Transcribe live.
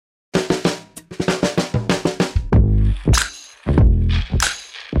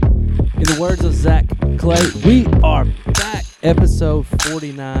words of Zach Clay, we are back. Episode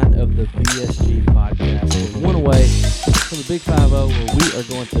 49 of the BSG podcast. We're one away from the Big 5-0 where we are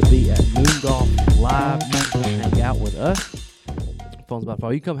going to be at Moon Golf Live. You can hang out with us. Phone's about to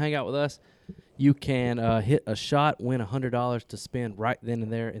fall. You come hang out with us. You can hit a shot, win $100 to spend right then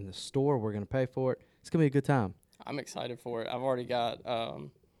and there in the store. We're going to pay for it. It's going to be a good time. I'm excited for it. I've already got a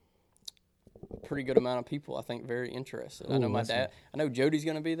pretty good amount of people, I think, very interested. Ooh, I know my dad. I know Jody's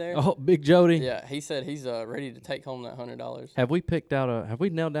going to be there. Oh, Big Jody. Yeah, he said he's ready to take home that $100. Have we picked out have we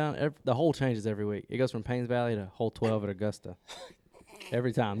nailed down, the hole changes every week. It goes from Paynes Valley to hole 12 at Augusta.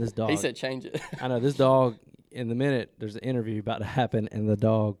 Every time, this dog. He said change it. I know, this dog, in the minute, there's an interview about to happen, and the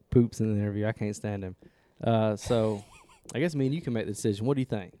dog poops in the interview. I can't stand him. So I guess me and you can make the decision. What do you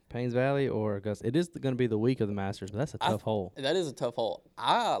think? Paynes Valley or Augusta? It is going to be the week of the Masters, but that's a tough hole. That is a tough hole.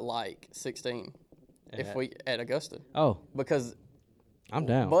 I like 16 if we at Augusta. Oh. Because I'm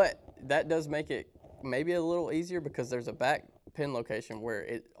down. But that does make it maybe a little easier because there's a back pin location where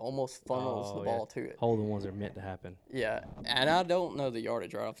it almost funnels the ball to it. Hole the ones that are meant to happen. Yeah, and I don't know the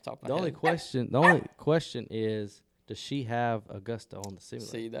yardage right off the top of my head. The only question is, does she have Augusta on the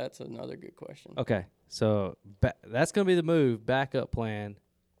simulator? See, that's another good question. Okay, so that's going to be the move, backup plan,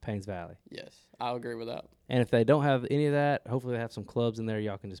 Paynes Valley. Yes, I'll agree with that. And if they don't have any of that, hopefully they have some clubs in there.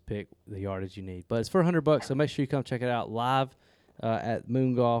 Y'all can just pick the yardage you need. But it's for $100, so make sure you come check it out live at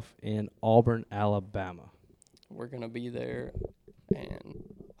Moon Golf in Auburn, Alabama. We're going to be there and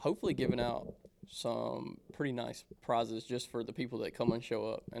hopefully giving out some pretty nice prizes just for the people that come and show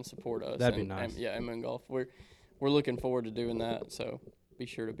up and support us. That'd be nice. And Moon Golf. We're looking forward to doing that, so be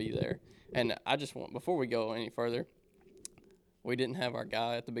sure to be there. And I just want, before we go any further, we didn't have our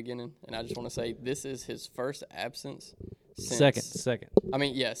guy at the beginning, and I just want to say this is his first absence since. Second. I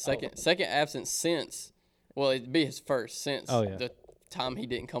mean, yeah, second absence since, well, it'd be his first since the time he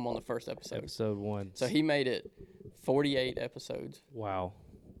didn't come on the first episode. Episode 1. So he made it 48 episodes. Wow.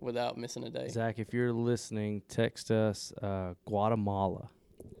 Without missing a day. Zach, if you're listening, text us Guatemala.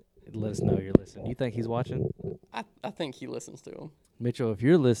 Let us know you're listening. You think he's watching? I think he listens to him. Mitchell, if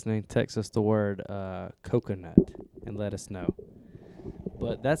you're listening, text us the word coconut and let us know.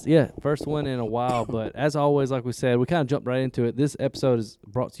 But that's, first one in a while. But as always, like we said, we kind of jumped right into it. This episode is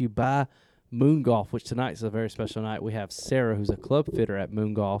brought to you by Moon Golf, which tonight's a very special night. We have Sarah, who's a club fitter at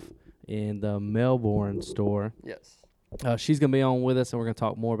Moon Golf in the Melbourne store. Yes. She's going to be on with us, and we're going to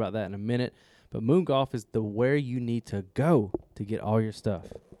talk more about that in a minute. But Moon Golf is the where you need to go to get all your stuff.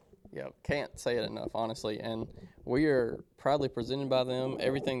 Yeah, can't say it enough, honestly. And we are proudly presented by them.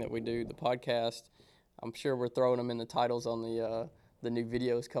 Everything that we do, the podcast, I'm sure we're throwing them in the titles on the new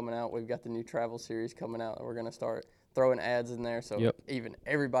videos coming out. We've got the new travel series coming out, and we're going to start throwing ads in there. So even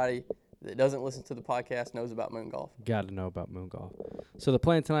everybody that doesn't listen to the podcast knows about Moon Golf. Got to know about Moon Golf. So the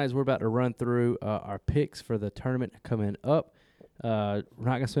plan tonight is we're about to run through our picks for the tournament coming up. We're not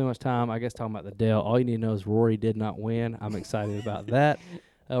going to spend much time, I guess, talking about the Dell. All you need to know is Rory did not win. I'm excited about that.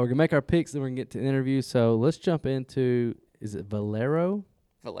 We're going to make our picks, then we're going to get to the interview. So let's jump into, is it Valero?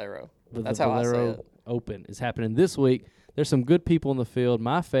 Valero. That's how Valero I say it. Open is happening this week. There's some good people in the field.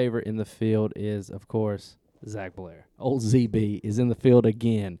 My favorite in the field is, of course, Zach Blair. Old ZB is in the field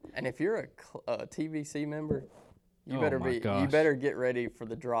again. And if you're a TVC member, you gosh. You better get ready for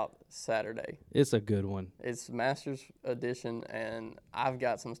the drop Saturday. It's a good one. It's Masters edition, and I've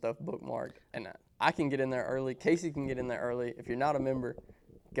got some stuff bookmarked, and I can get in there early. Casey can get in there early. If you're not a member,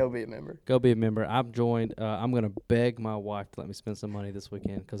 go be a member. Go be a member. I'm joined. I'm going to beg my wife to let me spend some money this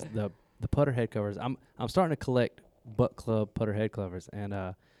weekend because the putter head covers. I'm starting to collect Butt Club putter head covers, and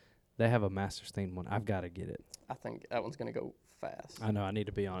they have a Masters themed one. I've got to get it. I think that one's going to go fast. I know. I need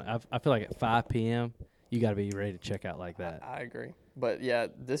to be on it. I feel like at 5 p.m., you got to be ready to check out like that. I agree. But, yeah,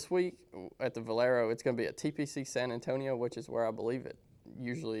 this week at the Valero, it's going to be at TPC San Antonio, which is where I believe it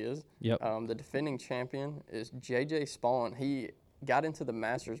usually is. Yep. The defending champion is J.J. Spawn. He got into the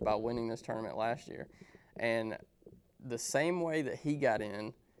Masters by winning this tournament last year. And the same way that he got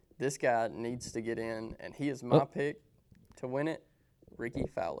in, this guy needs to get in, and he is my pick to win it, Ricky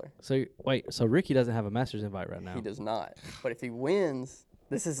Fowler. So, wait, so Ricky doesn't have a Masters invite right now? He does not. But if he wins,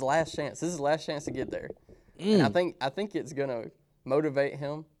 this is his last chance. This is his last chance to get there. And I think it's going to motivate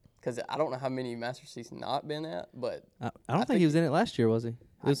him because I don't know how many Masters he's not been at, but I don't think he was in it last year, was he?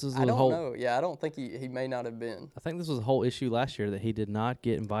 I don't know. Yeah, I don't think he may not have been. I think this was a whole issue last year that he did not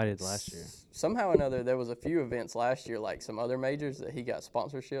get invited last year. Somehow or another, there was a few events last year, like some other majors, that he got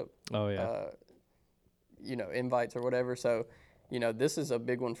sponsorship. Oh, yeah. Invites or whatever. So, this is a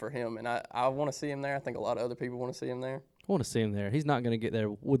big one for him, and I want to see him there. I think a lot of other people want to see him there. I want to see him there. He's not going to get there.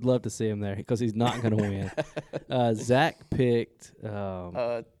 Would love to see him there because he's not going to win. Zach picked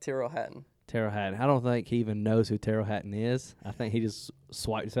Tyrrell Hatton. Tyrrell Hatton. I don't think he even knows who Tyrrell Hatton is. I think he just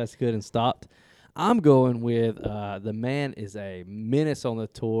swiped as fast as he could and stopped. I'm going with the man is a menace on the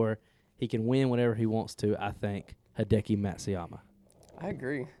tour. He can win whenever he wants to, I think, Hideki Matsuyama. I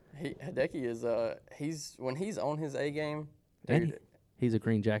agree. Hideki is when he's on his A game, And he's a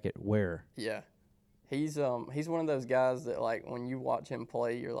green jacket wearer. Yeah. He's one of those guys that, like, when you watch him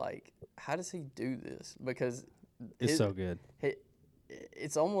play, you're like, how does he do this? Because it's so good.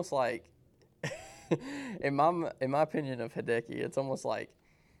 It's almost like, in my opinion of Hideki, it's almost like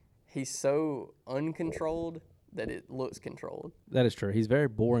he's so uncontrolled that it looks controlled. That is true. He's very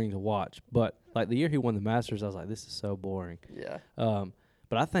boring to watch. But, like, the year he won the Masters, I was like, this is so boring. Yeah.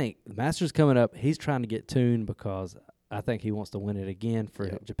 But I think the Masters coming up, he's trying to get tuned because I think he wants to win it again for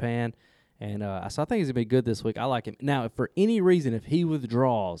Japan. And so I think he's going to be good this week. I like him. Now, if for any reason, if he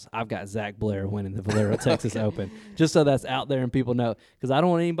withdraws, I've got Zach Blair winning the Valero Texas Open. Just so that's out there and people know. Because I don't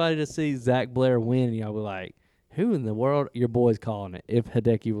want anybody to see Zach Blair win and y'all be like, who in the world? Your boy's calling it if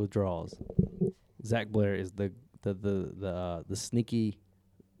Hideki withdraws. Zach Blair is the sneaky,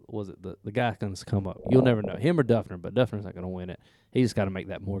 the guy going to come up. You'll never know. Him or Duffner, but Duffner's not going to win it. He just got to make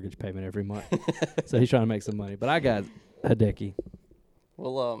that mortgage payment every month. So he's trying to make some money. But I got Hideki.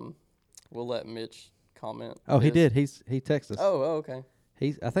 We'll let Mitch comment. Oh, he did. He texted us. Oh, okay.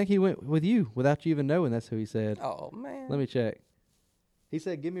 I think he went with you without you even knowing. That's who he said. Oh, man. Let me check. He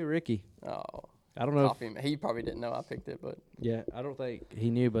said, "Give me Ricky." Oh. I don't know. He probably didn't know I picked it, but Yeah, I don't think he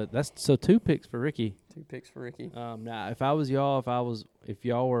knew. But that's so 2 picks for Ricky. 2 picks for Ricky. Now, if I was y'all, if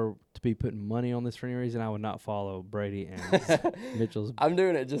y'all were to be putting money on this for any reason, I would not follow Brady and Mitchell's. I'm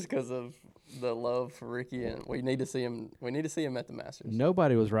doing it just because of the love for Ricky, and we need to see him. We need to see him at the Masters.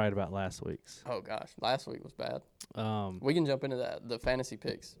 Nobody was right about last week's. Oh gosh, last week was bad. We can jump into that. The fantasy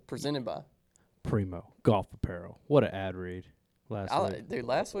picks presented by Primo Golf Apparel. What an ad read last week. Dude,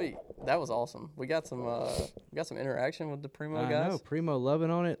 last week that was awesome. We got some interaction with the Primo guys. I know, Primo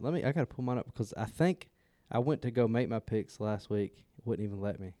loving on it. I gotta pull mine up because I think I went to go make my picks last week. It wouldn't even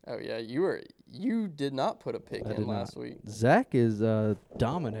let me. Oh yeah, you did not put a pick in last week. Zach is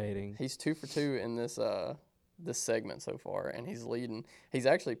dominating. He's 2 for 2 in this segment so far, and he's leading. He's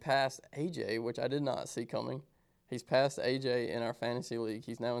actually passed AJ, which I did not see coming. He's passed AJ in our fantasy league.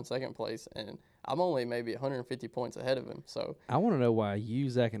 He's now in second place, and I'm only maybe 150 points ahead of him. So I want to know why you,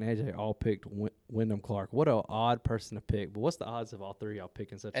 Zach, and AJ all picked Wyndham Clark. What an odd person to pick. But what's the odds of all three of y'all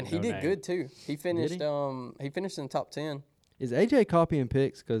picking such and a he no-name? did good too. He finished. Did He finished in the top 10. Is AJ copying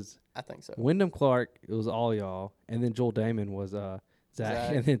picks? Because I think so. Wyndham Clark, it was all y'all, and then Joel Damon was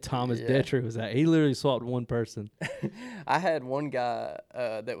Zach, and then Thomas Detry was Zach. He literally swapped one person. I had one guy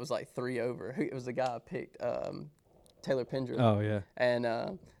that was like 3 over. It was the guy I picked, Taylor Pendrith. Oh yeah.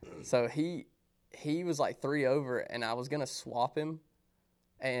 And so he was like 3 over, and I was gonna swap him,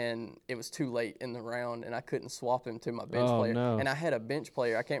 and it was too late in the round, and I couldn't swap him to my bench player. No. And I had a bench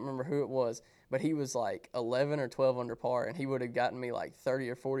player. I can't remember who it was, but he was like 11 or 12 under par, and he would have gotten me like 30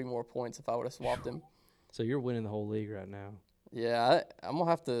 or 40 more points if I would have swapped him. So you're winning the whole league right now. Yeah, I'm gonna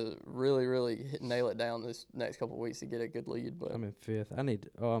have to really, really nail it down this next couple of weeks to get a good lead. But I'm in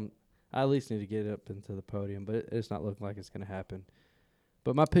 5th. I at least need to get up into the podium, but it's not looking like it's gonna happen.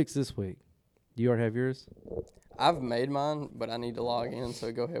 But my picks this week. Do you already have yours? I've made mine, but I need to log in,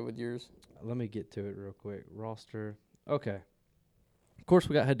 so go ahead with yours. Let me get to it real quick. Roster. Okay. Of course,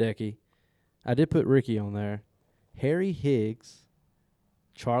 we got Hideki. I did put Ricky on there. Harry Higgs,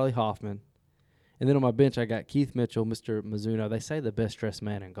 Charlie Hoffman. And then on my bench, I got Keith Mitchell, Mr. Mizuno. They say the best dressed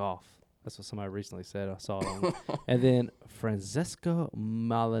man in golf. That's what somebody recently said. I saw it on. And then Francesco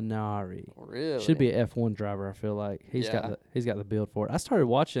Molinari. Really? Should be an F1 driver, I feel like. He's got the build for it. I started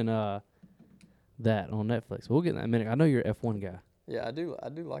watching that on Netflix. We'll get in that in a minute. I know you're an F1 guy. Yeah, I do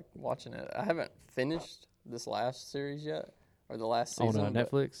like watching it. I haven't finished this last series yet, or the last season. On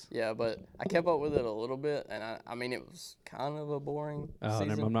Netflix? Yeah, but I kept up with it a little bit, and I mean, it was kind of a boring season.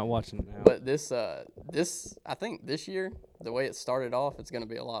 Never, I'm not watching it now. But this I think this year, the way it started off, it's going to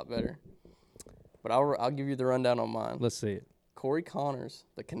be a lot better. But I'll give you the rundown on mine. Let's see it. Corey Connors,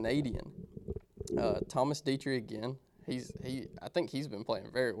 the Canadian. Thomas Detry again. I think he's been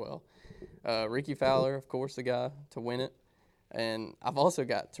playing very well. Ricky Fowler, of course, the guy to win it. And I've also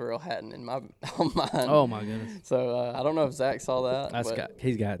got Tyrrell Hatton on mine. Oh, my goodness. So I don't know if Zach saw that.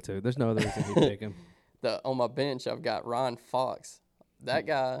 He's got to. There's no other reason he'd pick him. On my bench, I've got Ryan Fox. That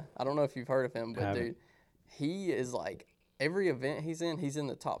guy, I don't know if you've heard of him, but dude, he is like, every event he's in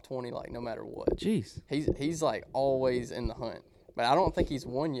the top 20, like no matter what. Jeez. He's like always in the hunt. But I don't think he's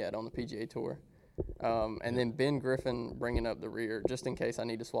won yet on the PGA Tour. and then Ben Griffin bringing up the rear just in case I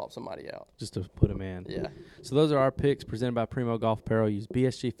need to swap somebody out. Just to put them in. Yeah. So those are our picks presented by Primo Golf Apparel. Use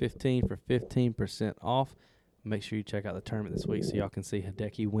BSG15 for 15% off. Make sure you check out the tournament this week so y'all can see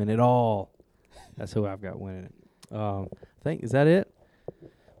Hideki win it all. That's who I've got winning it. Is that it?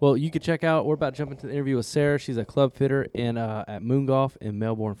 Well, you can check out, we're about to jump into the interview with Sarah. She's a club fitter at Moon Golf in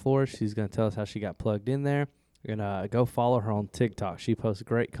Melbourne, Florida. She's going to tell us how she got plugged in there. You're going to go follow her on TikTok. She posts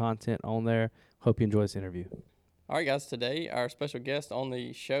great content on there. Hope you enjoy this interview. All right, guys. Today, our special guest on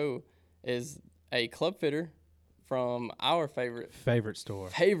the show is a club fitter from our favorite store,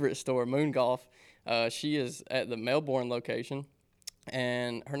 Moon Golf. She is at the Melbourne location,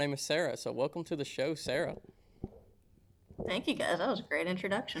 and her name is Sarah. So welcome to the show, Sarah. Thank you, guys. That was a great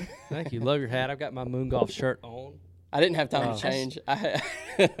introduction. Thank you. Love your hat. I've got my Moon Golf shirt on. I didn't have time to change. I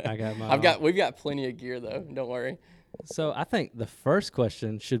got my. We've got plenty of gear though. Don't worry. So I think the first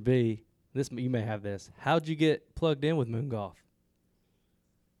question should be this. You may have this. How'd you get plugged in with Moon Golf?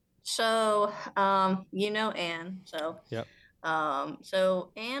 So, Ann. So, yep. So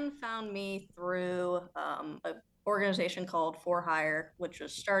Ann found me through an organization called For Hire, which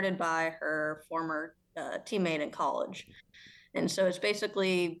was started by her former teammate in college. And so it's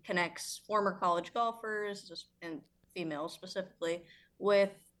basically connects former college golfers and females specifically with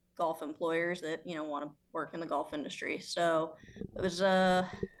golf employers that, want to work in the golf industry. So it was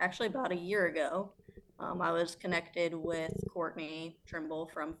actually about a year ago. I was connected with Courtney Trimble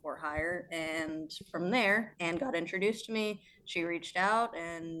from For Hire, and from there, Ann got introduced to me. She reached out,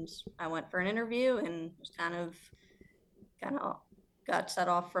 and I went for an interview, and was kind of got set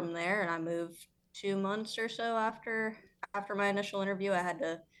off from there. And I moved 2 months or so after my initial interview. I had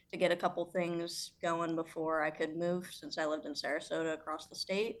to get a couple things going before I could move, since I lived in Sarasota across the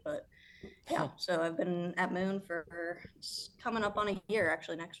state. But yeah, so I've been at Moon for coming up on a year,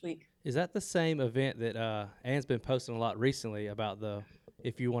 actually, next week. Is that the same event that Ann's been posting a lot recently about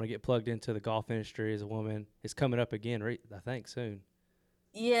if you want to get plugged into the golf industry as a woman? It's coming up again, I think, soon.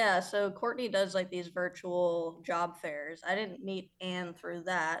 Yeah, so Courtney does like these virtual job fairs. I didn't meet Ann through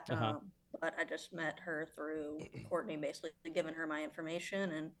that, but I just met her through Courtney, basically giving her my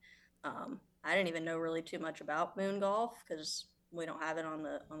information. And I didn't even know really too much about Moon Golf because we don't have it on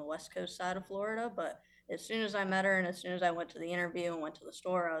the West Coast side of Florida. But as soon as I met her and as soon as I went to the interview and went to the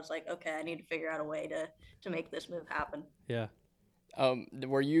store, I was like, okay, I need to figure out a way to make this move happen. Yeah.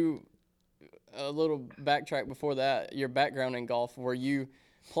 Were you, a little backtrack before that, your background in golf, were you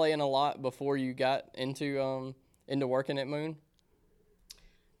playing a lot before you got into working at Moon?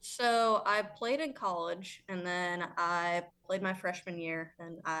 So I played in college, and then I played my freshman year,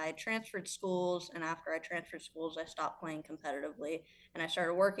 and I transferred schools. And after I transferred schools, I stopped playing competitively, and I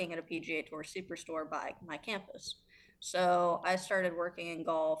started working at a PGA Tour Superstore by my campus. So I started working in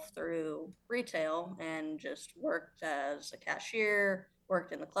golf through retail and just worked as a cashier,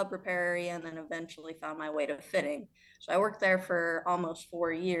 worked in the club repair area, and then eventually found my way to fitting. So I worked there for almost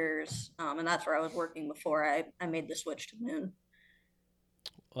 4 years, and that's where I was working before I made the switch to Moon.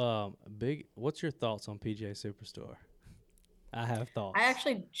 What's your thoughts on PGA Superstore? I have thoughts.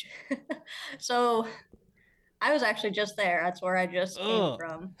 So I was actually just there. That's where I just came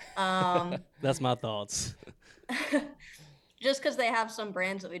from. That's my thoughts. Just because they have some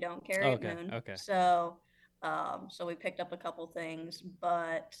brands that we don't carry at Moon. Okay. So we picked up a couple things,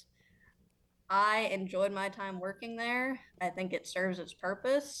 but I enjoyed my time working there. I think it serves its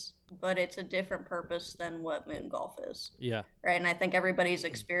purpose, but it's a different purpose than what Moon Golf is. Yeah. Right. And I think everybody's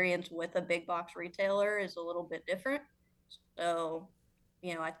experience with a big box retailer is a little bit different. So,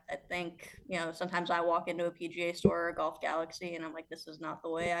 I think, sometimes I walk into a PGA store or a Golf Galaxy and I'm like, this is not the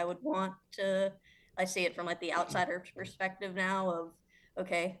way I would want to. I see it from like the outsider perspective now of,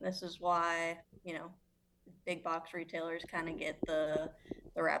 okay, this is why, big box retailers kind of get the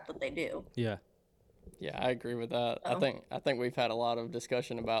rap that they do. Yeah. Yeah, I agree with that. I think we've had a lot of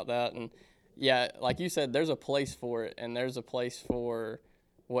discussion about that, and yeah, like you said, there's a place for it, and there's a place for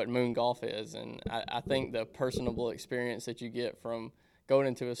what Moon Golf is, and I think the personable experience that you get from going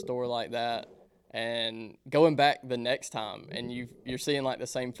into a store like that and going back the next time, and you're seeing like the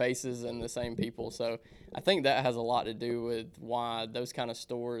same faces and the same people, so I think that has a lot to do with why those kind of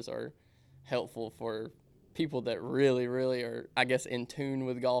stores are helpful for people that really, really are, I guess, in tune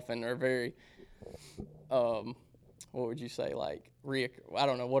with golf and are very, what would you say, like, I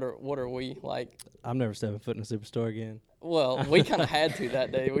don't know, what are we, like? I'm never stepping foot in a Superstore again. Well, we kind of had to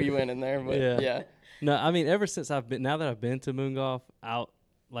that day we went in there, but yeah. No, I mean, ever since now that I've been to Moon Golf,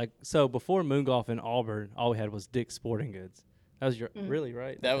 so before Moon Golf in Auburn, all we had was Dick's Sporting Goods. That was really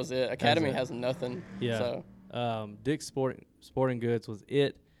right? That was it. Academy has nothing. Yeah. So. Dick's Sporting Goods was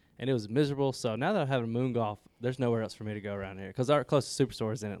it. and it was miserable. So now that I'm having moon golf, there's nowhere else for me to go around here because our closest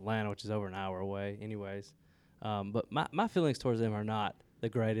superstore is in Atlanta, which is over an hour away anyways. But my feelings towards them are not the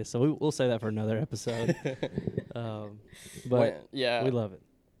greatest, so we'll say that for another episode. But yeah, we love it.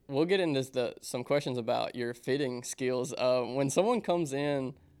 We'll get into some questions about your fitting skills. When someone comes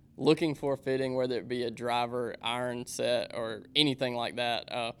in looking for fitting, whether it be a driver, iron set, or anything like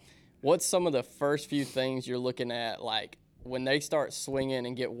that, what's some of the first few things you're looking at, like when they start swinging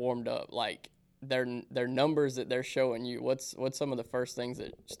and get warmed up, like their numbers that they're showing you? What's some of the first things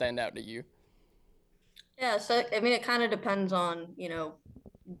that stand out to you? Yeah, so I mean, it kind of depends on,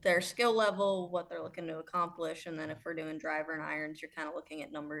 their skill level, what they're looking to accomplish, and then if we're doing driver and irons, you're kind of looking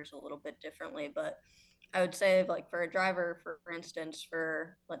at numbers a little bit differently. But I would say, like for a driver, for instance,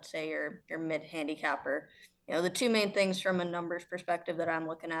 for let's say your mid handicapper, the two main things from a numbers perspective that I'm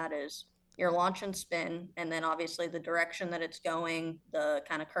looking at is your launch and spin, and then obviously the direction that it's going, the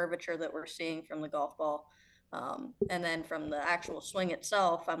kind of curvature that we're seeing from the golf ball. And then from the actual swing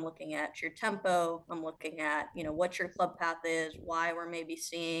itself, I'm looking at your tempo. I'm looking at, what your club path is, why we're maybe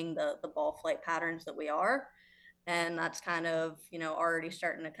seeing the ball flight patterns that we are. And that's kind of, already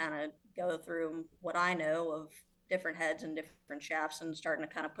starting to kind of go through what I know of different heads and different shafts and starting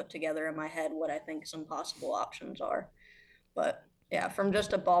to kind of put together in my head what I think some possible options are. But yeah, from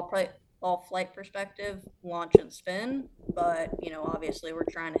just a ball flight perspective, launch and spin. But obviously we're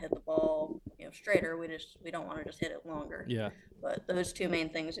trying to hit the ball, straighter. We don't want to just hit it longer. Yeah. But those two main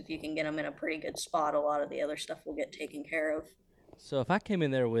things, if you can get them in a pretty good spot, a lot of the other stuff will get taken care of. So if I came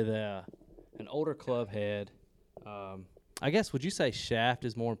in there with an older club head, I guess would you say shaft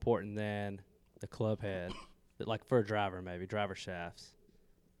is more important than the club head, like for a driver, maybe driver shafts?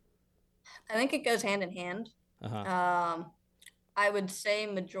 I think it goes hand in hand. Uh-huh. I would say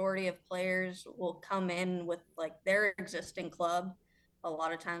majority of players will come in with like their existing club. A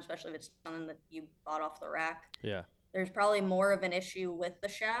lot of times, especially if it's something that you bought off the rack, Yeah. there's probably more of an issue with the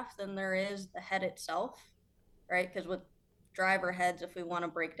shaft than there is the head itself, right? Because with driver heads, if we want to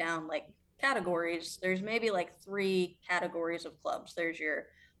break down like categories, there's maybe like 3 categories of clubs. There's your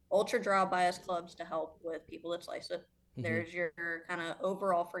ultra draw bias clubs to help with people that slice it. Mm-hmm. There's your kind of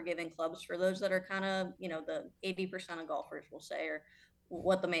overall forgiving clubs for those that are kind of, the 80% of golfers will say, or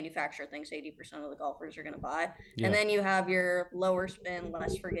what the manufacturer thinks 80% of the golfers are going to buy. Yeah. And then you have your lower spin,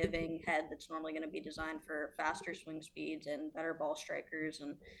 less forgiving head that's normally going to be designed for faster swing speeds and better ball strikers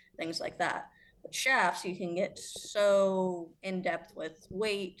and things like that. With shafts, you can get so in depth with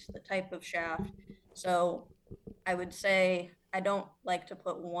weight, the type of shaft. So I would say I don't like to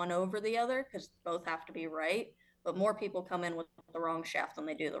put one over the other because both have to be right. But more people come in with the wrong shaft than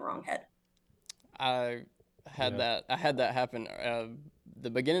they do the wrong head. I had that happen. The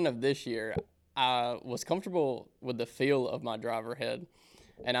beginning of this year, I was comfortable with the feel of my driver head,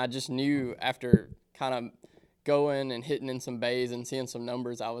 and I just knew after kind of going and hitting in some bays and seeing some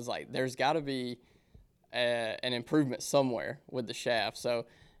numbers, I was like, there's got to be an improvement somewhere with the shaft. So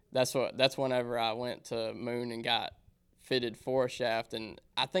that's whenever I went to Moon and got fitted for a shaft, and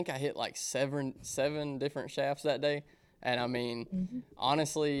I think I hit like seven different shafts that day. And I mean,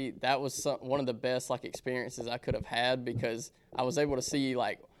 honestly, that was one of the best like experiences I could have had because I was able to see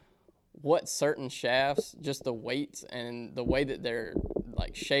like what certain shafts, just the weights and the way that they're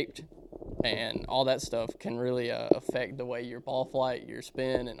like shaped and all that stuff can really affect the way your ball flight, your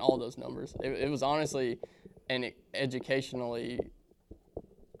spin, and all those numbers. It was honestly and educationally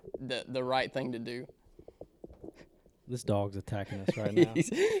the right thing to do. This dog's attacking us right now.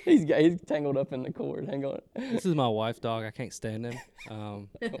 he's tangled up in the cord. Hang on. This is my wife's dog. I can't stand him.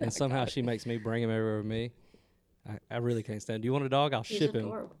 And somehow she makes me bring him everywhere with me. I really can't stand him. Do you want a dog? I'll ship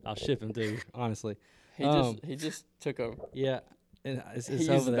him. I'll ship him too, honestly. He just took over. Yeah. And it's he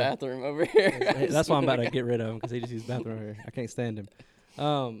over used the bathroom over here. That's why I'm about to get rid of him because he just used the bathroom over here. I can't stand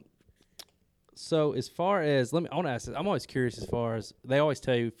him. So as far as, I want to ask this. I'm always curious as far as, they always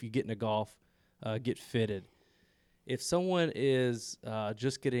tell you if you get into golf, get fitted. If someone is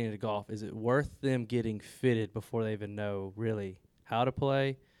just getting into golf, is it worth them getting fitted before they even know really how to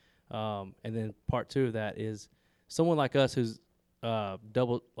play? And then part 2 of that is someone like us who's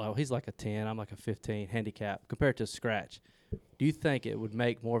he's like a 10, I'm like a 15 handicap compared to scratch. Do you think it would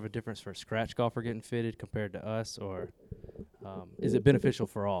make more of a difference for a scratch golfer getting fitted compared to us, or is it beneficial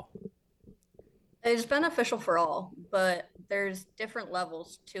for all? It's beneficial for all, but there's different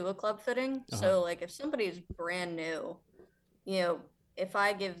levels to a club fitting. So like if somebody's brand new, if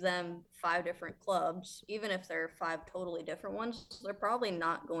I give them 5 different clubs, even if they're 5 totally different ones, they're probably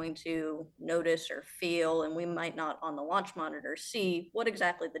not going to notice or feel, and we might not on the launch monitor see what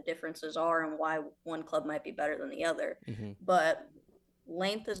exactly the differences are and why one club might be better than the other. But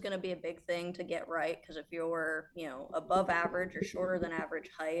length is going to be a big thing to get right, because if you're, above average or shorter than average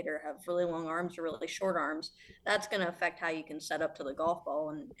height, or have really long arms or really short arms, that's going to affect how you can set up to the golf ball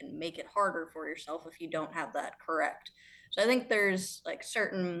and make it harder for yourself if you don't have that correct. So I think there's like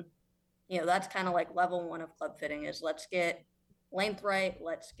certain, that's kind of like level one of club fitting is, let's get length right.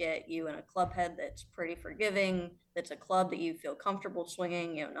 Let's get you in a club head that's pretty forgiving. That's a club that you feel comfortable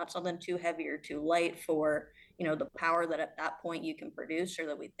swinging, not something too heavy or too light for, the power that at that point you can produce, or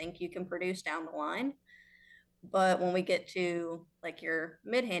that we think you can produce down the line. But when we get to like your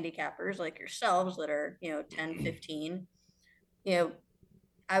mid handicappers, like yourselves that are, 10, 15,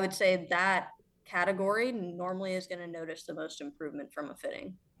 I would say that category normally is going to notice the most improvement from a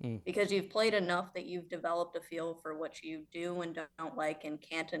fitting, because you've played enough that you've developed a feel for what you do and don't like and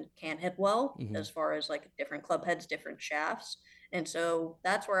can't hit well, as far as like different club heads, different shafts. And so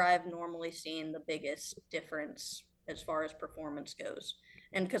that's where I've normally seen the biggest difference as far as performance goes.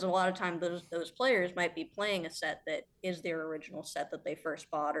 And because a lot of times those players might be playing a set that is their original set that they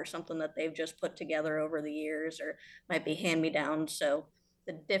first bought, or something that they've just put together over the years, or might be hand me down. So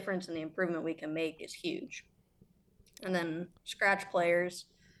the difference in the improvement we can make is huge. And then scratch players,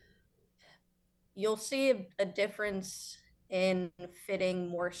 you'll see a difference in fitting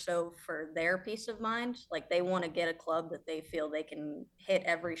more so for their peace of mind. Like, they want to get a club that they feel they can hit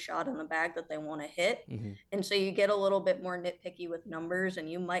every shot in the bag that they want to hit. And so you get a little bit more nitpicky with numbers,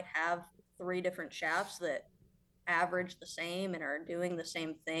 and you might have 3 different shafts that average the same and are doing the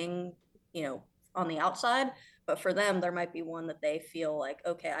same thing, on the outside. But for them, there might be one that they feel like,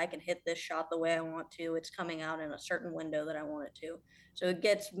 okay, I can hit this shot the way I want to. It's coming out in a certain window that I want it to. So it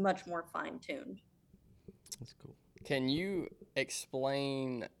gets much more fine-tuned. That's cool. Can you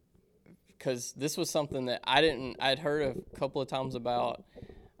explain, because this was something that I'd heard a couple of times about,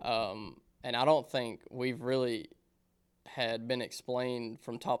 and I don't think we've really had been explained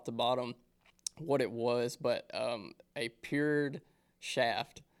from top to bottom what it was, but a pured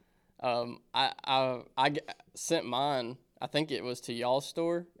shaft. I sent mine, I think it was to y'all's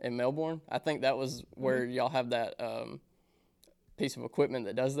store in Melbourne. I think that was where y'all have that piece of equipment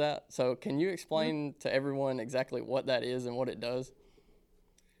that does that. So can you explain to everyone exactly what that is and what it does?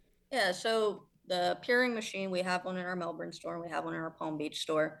 Yeah, so the puring machine, we have one in our Melbourne store and we have one in our Palm Beach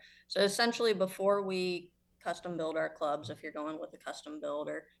store. So essentially, before we custom build our clubs, if you're going with a custom build,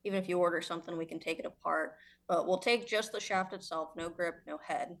 or even if you order something, we can take it apart. But we'll take just the shaft itself, no grip, no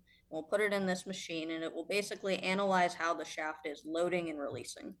head. We'll put it in this machine, and it will basically analyze how the shaft is loading and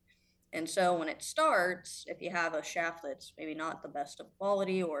releasing. And so when it starts, if you have a shaft that's maybe not the best of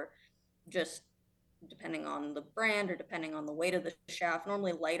quality, or just depending on the brand or depending on the weight of the shaft,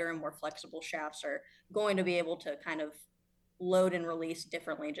 normally lighter and more flexible shafts are going to be able to kind of load and release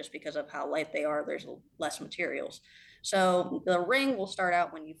differently just because of how light they are. There's less materials. So the ring will start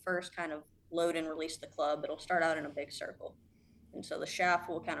out, when you first kind of load and release the club, it'll start out in a big circle. And so the shaft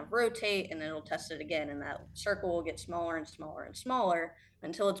will kind of rotate, and then it'll test it again, and that circle will get smaller and smaller and smaller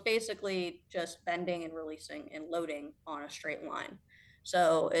until it's basically just bending and releasing and loading on a straight line.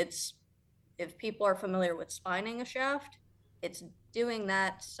 So if people are familiar with spining a shaft, it's doing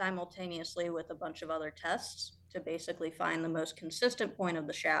that simultaneously with a bunch of other tests to basically find the most consistent point of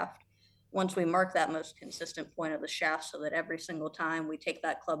the shaft. Once we mark that most consistent point of the shaft, so that every single time we take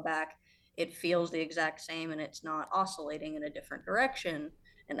that club back, it feels the exact same and it's not oscillating in a different direction,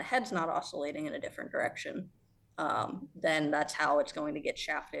 and the head's not oscillating in a different direction, then that's how it's going to get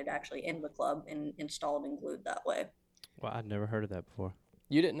shafted actually in the club and installed and glued that way. Well, I'd never heard of that before.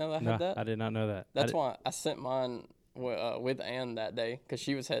 You didn't know I had that? I did not know that. That's why I sent mine with Ann that day, because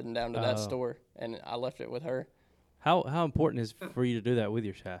she was heading down to that store, and I left it with her. How important is for you to do that with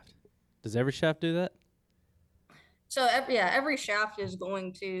your shaft? Does every shaft do that? So every shaft is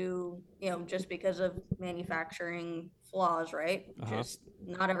going to, just because of manufacturing flaws, right? Just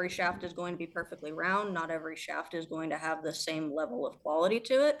not every shaft is going to be perfectly round. Not every shaft is going to have the same level of quality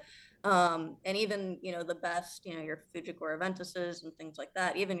to it. And even, the best, your Fujikura Ventuses and things like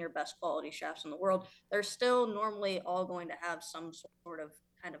that, even your best quality shafts in the world, they're still normally all going to have some sort of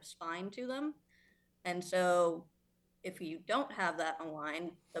kind of spine to them. And so if you don't have that aligned,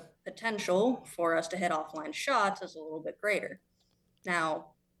 the potential for us to hit offline shots is a little bit greater.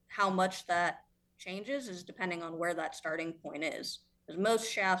 Now, how much that changes is depending on where that starting point is, because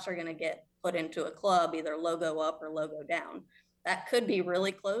most shafts are going to get put into a club either logo up or logo down. That could be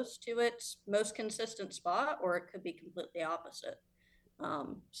really close to its most consistent spot, or it could be completely opposite.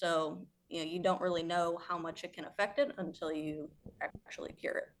 So you don't really know how much it can affect it until you actually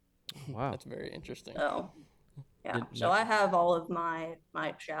cure it. Wow, that's very interesting. So I have all of my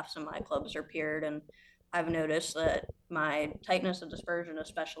shafts and my clubs are pured, and I've noticed that my tightness of dispersion,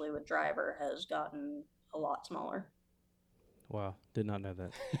 especially with driver, has gotten a lot smaller. Wow, did not know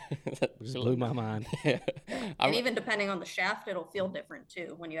that. That Just really- blew my mind. Yeah. And even depending on the shaft, it'll feel different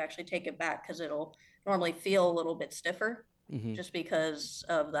too when you actually take it back, because it'll normally feel a little bit stiffer just because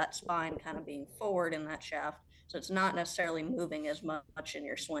of that spine kind of being forward in that shaft. So it's not necessarily moving as much in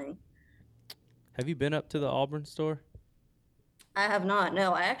your swing. Have you been up to the Auburn store? I have not.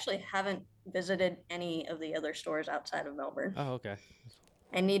 No, I actually haven't visited any of the other stores outside of Melbourne. Oh, okay.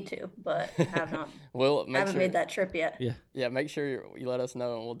 I need to, but have not. Well, Haven't made that trip yet. Yeah. Yeah, make sure you let us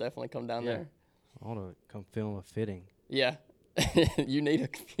know, and we'll definitely come down Yeah. there. I want to come film a fitting. Yeah, you need a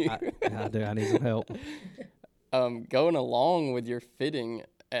computer. I do. I need some help. Going along with your fitting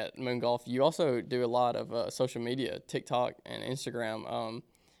at Moon Golf, you also do a lot of social media, TikTok and Instagram.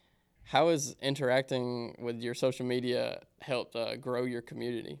 How has interacting with your social media helped grow your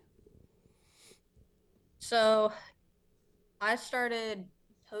community? So I started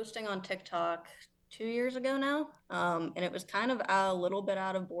posting on TikTok 2 years ago now. And it was kind of a little bit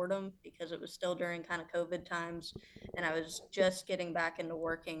out of boredom because it was still during kind of COVID times. And I was just getting back into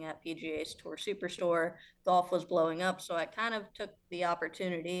working at PGA's Tour Superstore. Golf was blowing up. So I kind of took the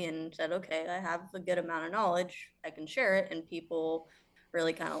opportunity and said, okay, I have a good amount of knowledge. I can share it. And people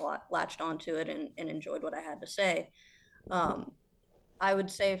really kind of latched onto it and enjoyed what I had to say. I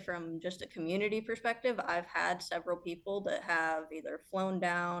would say from just a community perspective, I've had several people that have either flown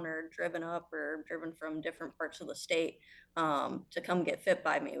down or driven up or driven from different parts of the state to come get fit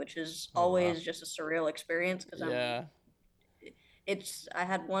by me, which is always just a surreal experience because Yeah. I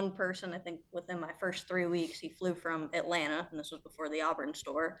had one person, I think within my first 3 weeks, he flew from Atlanta, and this was before the Auburn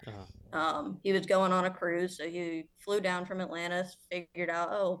store. He was going on a cruise, so he flew down from Atlanta, figured out,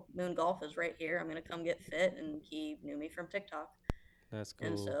 oh, Moon Golf is right here, I'm going to come get fit, and he knew me from TikTok. That's cool.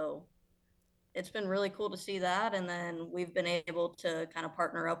 And so it's been really cool to see that. And then we've been able to kind of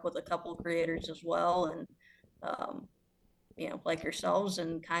partner up with a couple creators as well. And, like yourselves,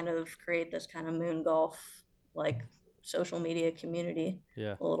 and kind of create this kind of Moon Golf, like social media community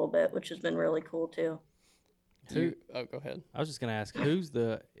a little bit, which has been really cool too. Go ahead. I was just going to ask,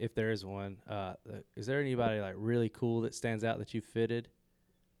 if there is one, is there anybody like really cool that stands out that you fitted?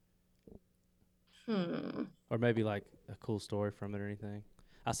 Or maybe like a cool story from it or anything.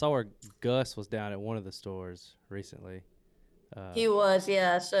 I saw where Gus was down at one of the stores recently. He was,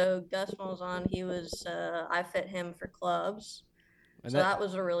 yeah. So Gus was on. He was. I fit him for clubs. And so that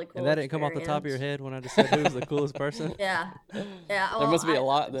was a really cool. And that didn't come off the top of your head when I just said who was the coolest person. Yeah. There must be a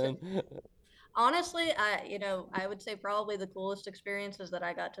lot then. Honestly, I would say probably the coolest experience is that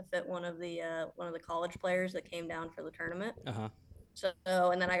I got to fit one of the college players that came down for the tournament. So,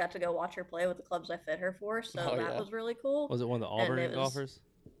 and then I got to go watch her play with the clubs I fit her for. So that was really cool. Was it one of the Auburn golfers?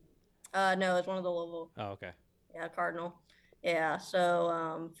 No, it was one of the Louisville. Oh, okay. Yeah, Cardinal. Yeah,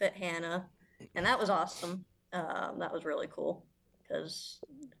 so fit Hannah, and that was awesome. That was really cool because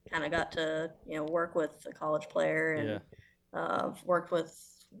kind of got to work with a college player, and worked with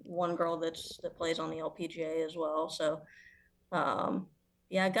one girl that plays on the LPGA as well. So,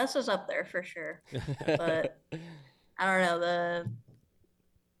 Gus is up there for sure, but I don't know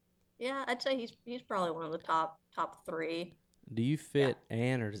I'd say he's probably one of the top three. Do you fit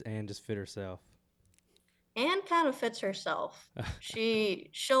Ann, or does Ann just fit herself? Ann kind of fits herself.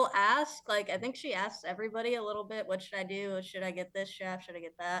 She'll ask, like, I think she asks everybody a little bit, what should I do? Should I get this shaft? Should I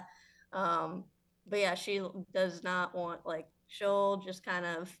get that? But yeah, she does not want, like, she'll just kind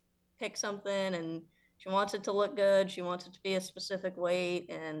of pick something, and she wants it to look good. She wants it to be a specific weight,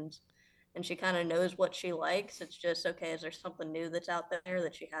 and she kind of knows what she likes. It's just, okay, is there something new that's out there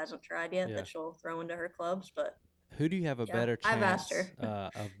that she hasn't tried yet that she'll throw into her clubs? But who do you have a better chance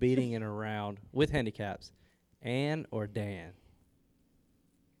of beating in a round with handicaps, Ann or Dan?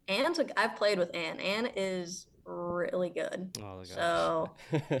 I've played with Ann. Ann is really good. Oh, gosh. So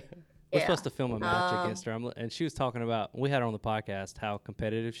we're supposed to film a match against her, and she was talking about, we had her on the podcast, how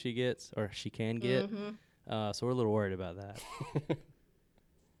competitive she gets, or she can get. So we're a little worried about that.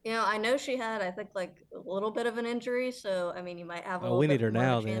 I know she had, I think, like a little bit of an injury. So, I mean, you might have a little we bit need her more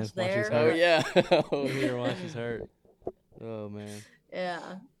now of a chance then. there. Oh, yeah. We need her while she's hurt. Oh, man. Yeah.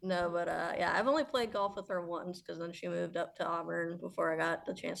 No, but, I've only played golf with her once because then she moved up to Auburn before I got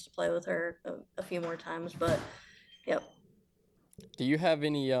the chance to play with her a few more times. But, yep. Do you have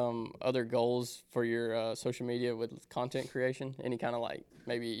any other goals for your social media with content creation? Any kind of like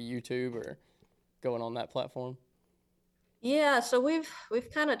maybe YouTube or going on that platform? Yeah, so we've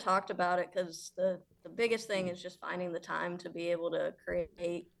kind of talked about it because the biggest thing is just finding the time to be able to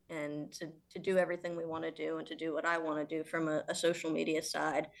create and to do everything we want to do and to do what I want to do from a social media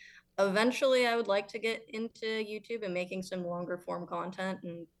side. Eventually, I would like to get into YouTube and making some longer form content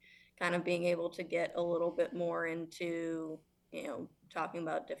and kind of being able to get a little bit more into, talking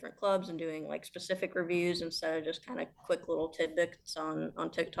about different clubs and doing like specific reviews instead of just kind of quick little tidbits on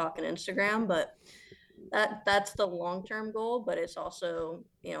TikTok and Instagram. But that's the long-term goal, but it's also,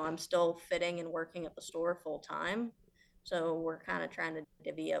 I'm still fitting and working at the store full time. So we're kind of trying to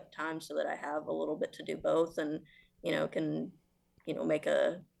divvy up time so that I have a little bit to do both and, can, make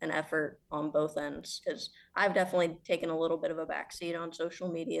an effort on both ends. Because I've definitely taken a little bit of a backseat on social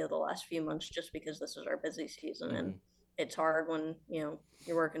media the last few months just because this is our busy season. And it's hard when, you're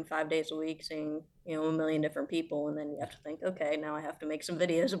working 5 days a week, seeing, a million different people, and then you have to think, okay, now I have to make some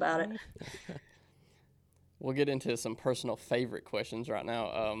videos about it. We'll get into some personal favorite questions right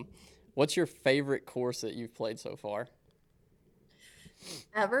now. What's your favorite course that you've played so far?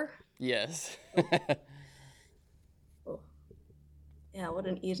 Ever? Yes. Oh. Yeah, what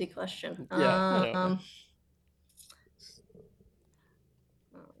an easy question. Yeah.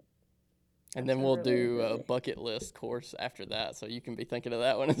 And then we'll do a bucket list course after that, so you can be thinking of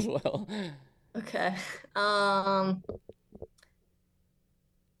that one as well. Okay.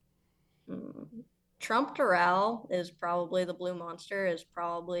 Trump Doral is probably the Blue Monster, is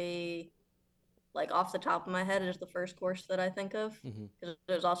probably, like, off the top of my head, is the first course that I think of. Because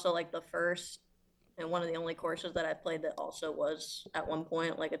there's also like the first and one of the only courses that I played that also was at one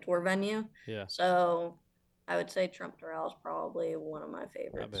point like a tour venue. Yeah. So I would say Trump Doral is probably one of my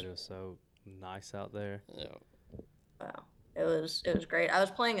favorites. I bet it was so nice out there. Yeah. Wow. It was great. I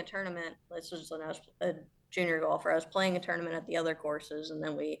was playing a tournament. This was when I was a junior golfer. I was playing a tournament at the other courses, and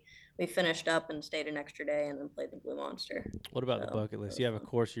then we finished up and stayed an extra day and then played the Blue Monster. What about the bucket list? You have a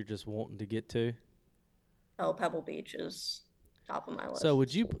course you're just wanting to get to? Oh, Pebble Beach is top of my list.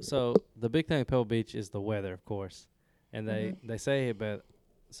 So the big thing at Pebble Beach is the weather, of course. And they say it, but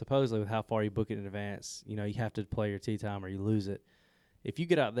supposedly with how far you book it in advance, you have to play your tee time or you lose it. If you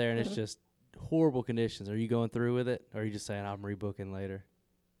get out there and it's just horrible conditions, are you going through with it, or are you just saying I'm rebooking later?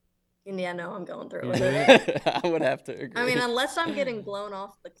 Yeah, no, I'm going through with it. I would have to agree. I mean, unless I'm getting blown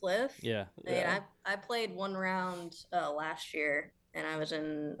off the cliff. Yeah. I played one round last year, and I was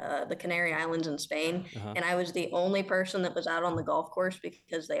in the Canary Islands in Spain, and I was the only person that was out on the golf course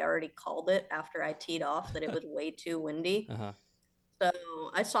because they already called it after I teed off that it was way too windy. So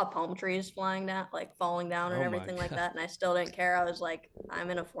I saw palm trees falling down and everything like that, and I still didn't care. I was like,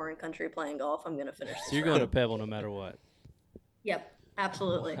 I'm in a foreign country playing golf. I'm going to finish this. So you're going to Pebble no matter what? Yep,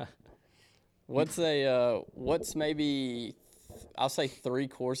 absolutely. What's maybe, I'll say 3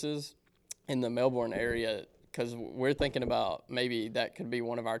 courses in the Melbourne area, because we're thinking about maybe that could be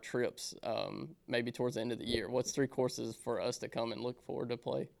one of our trips, maybe towards the end of the year. What's 3 courses for us to come and look forward to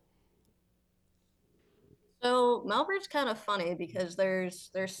play? So Melbourne's kind of funny because there's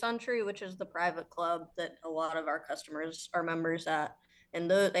Suntree, which is the private club that a lot of our customers are members at,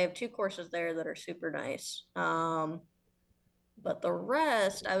 and they have 2 courses there that are super nice. But the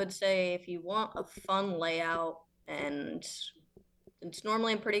rest, I would say, if you want a fun layout and it's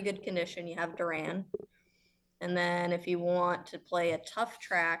normally in pretty good condition, you have Duran. And then if you want to play a tough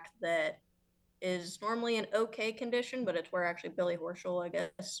track that is normally in okay condition, but it's where actually Billy Horschel, I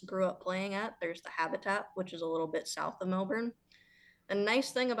guess, grew up playing at, there's the Habitat, which is a little bit south of Melbourne. A nice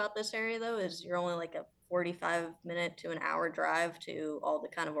thing about this area, though, is you're only like a 45-minute to an hour drive to all the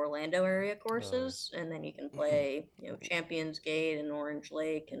kind of Orlando area courses, and then you can play, Champions Gate and Orange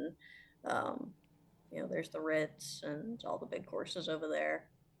Lake, and there's the Ritz and all the big courses over there,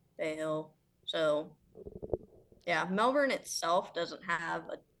 Bay Hill. So, yeah, Melbourne itself doesn't have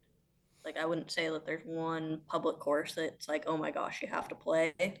I wouldn't say that there's one public course that's like, oh my gosh, you have to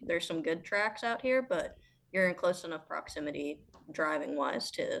play. There's some good tracks out here, but you're in close enough proximity driving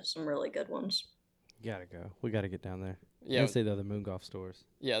wise to some really good ones. Gotta go. We gotta get down there. Yeah. And see the other Moon Golf stores.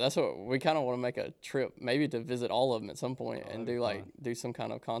 Yeah, that's what we kind of want to make a trip, maybe to visit all of them at some point and do some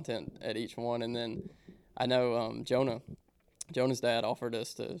kind of content at each one. And then I know Jonah's dad offered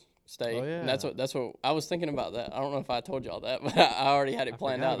us to stay. Oh, yeah. And that's what I was thinking about that. I don't know if I told y'all that, but I already had it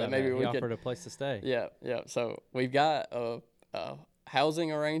planned out that maybe we offered a place to stay. Yeah. So we've got a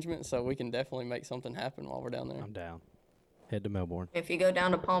housing arrangement, so we can definitely make something happen while we're down there. I'm down. Head to Melbourne. If you go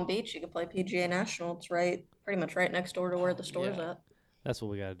down to Palm Beach, you can play PGA National. It's pretty much right next door to where the store's at. That's what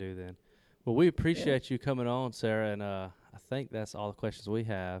we got to do then. Well, we appreciate you coming on, Sarah, and I think that's all the questions we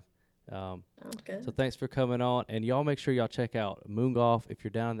have. Sounds good. So thanks for coming on, and y'all make sure y'all check out Moon Golf. If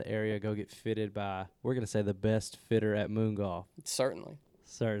you're down in the area, go get fitted by, we're going to say, the best fitter at Moon Golf.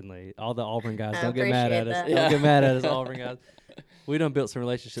 Certainly. All the Auburn guys, don't get mad at us. Don't get mad at us, Auburn guys. We done built some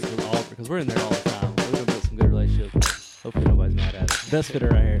relationships with Auburn because we're in there all the time. We done built some good relationships. Hopefully nobody's mad at us. Best fitter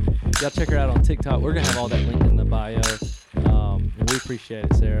right here. Y'all check her out on TikTok. We're going to have all that linked in the bio. And we appreciate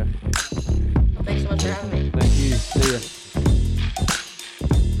it, Sarah. Well, thanks so much for having me. Thank you. See ya.